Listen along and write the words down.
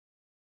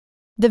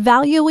The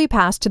value we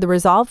pass to the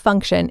resolve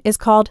function is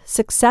called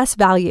success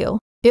value.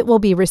 It will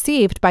be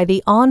received by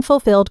the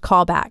onFulfilled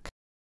callback.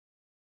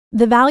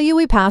 The value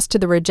we pass to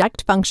the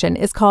reject function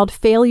is called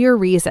failure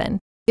reason.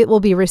 It will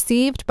be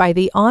received by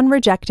the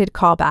onRejected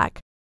callback.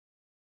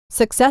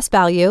 Success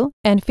value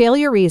and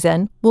failure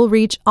reason will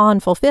reach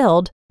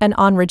onFulfilled and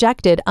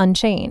onRejected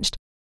unchanged.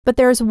 But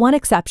there is one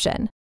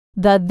exception: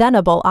 the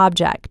thenable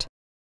object.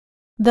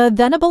 The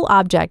thenable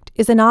object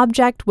is an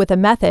object with a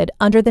method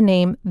under the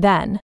name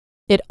then.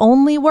 It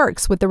only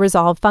works with the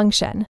resolve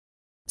function.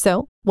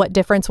 So, what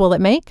difference will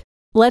it make?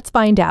 Let's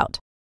find out.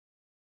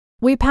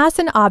 We pass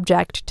an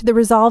object to the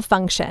resolve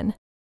function.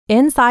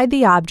 Inside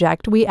the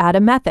object, we add a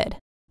method,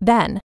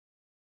 then.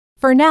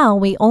 For now,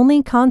 we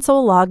only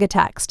console log a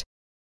text.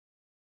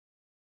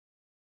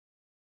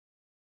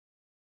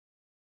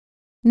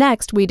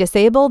 Next, we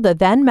disable the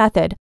then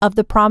method of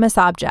the promise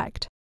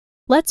object.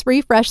 Let's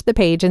refresh the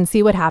page and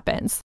see what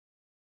happens.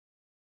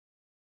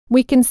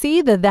 We can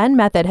see the then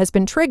method has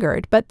been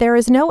triggered, but there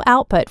is no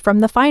output from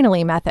the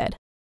finally method.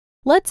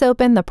 Let's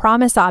open the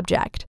promise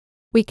object.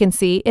 We can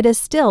see it is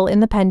still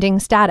in the pending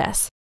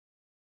status.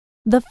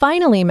 The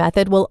finally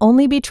method will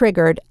only be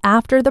triggered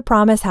after the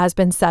promise has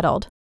been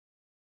settled.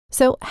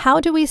 So how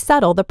do we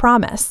settle the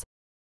promise?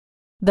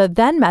 The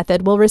then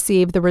method will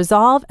receive the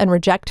resolve and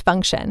reject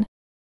function.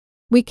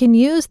 We can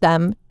use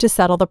them to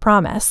settle the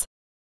promise.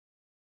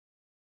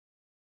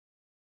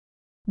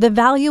 The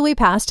value we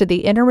pass to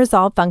the inner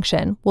resolve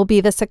function will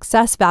be the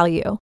success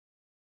value.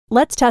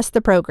 Let's test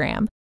the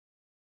program.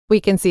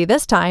 We can see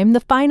this time the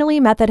finally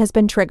method has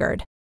been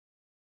triggered.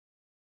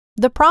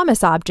 The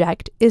promise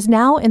object is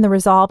now in the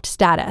resolved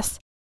status.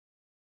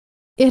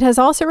 It has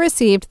also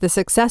received the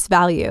success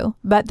value,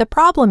 but the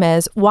problem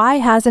is, why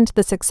hasn't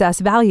the success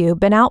value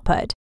been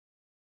output?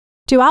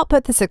 To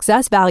output the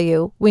success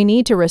value, we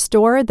need to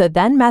restore the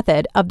then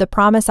method of the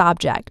promise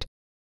object.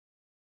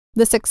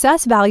 The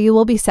success value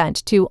will be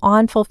sent to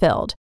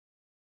onFulfilled.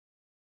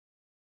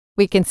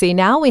 We can see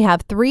now we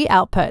have three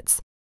outputs.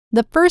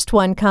 The first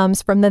one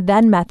comes from the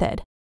then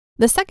method.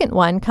 The second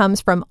one comes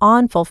from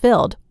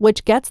onFulfilled,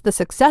 which gets the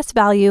success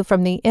value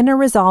from the inner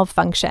resolve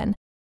function.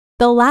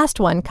 The last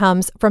one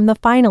comes from the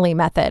finally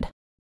method.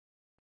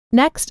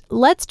 Next,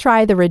 let's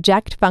try the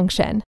reject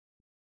function.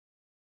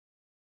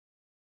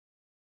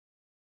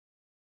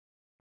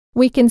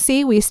 We can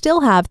see we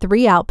still have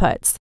three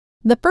outputs.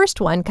 The first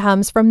one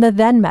comes from the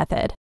then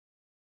method.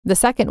 The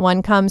second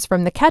one comes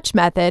from the catch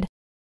method,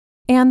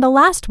 and the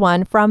last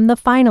one from the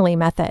finally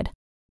method.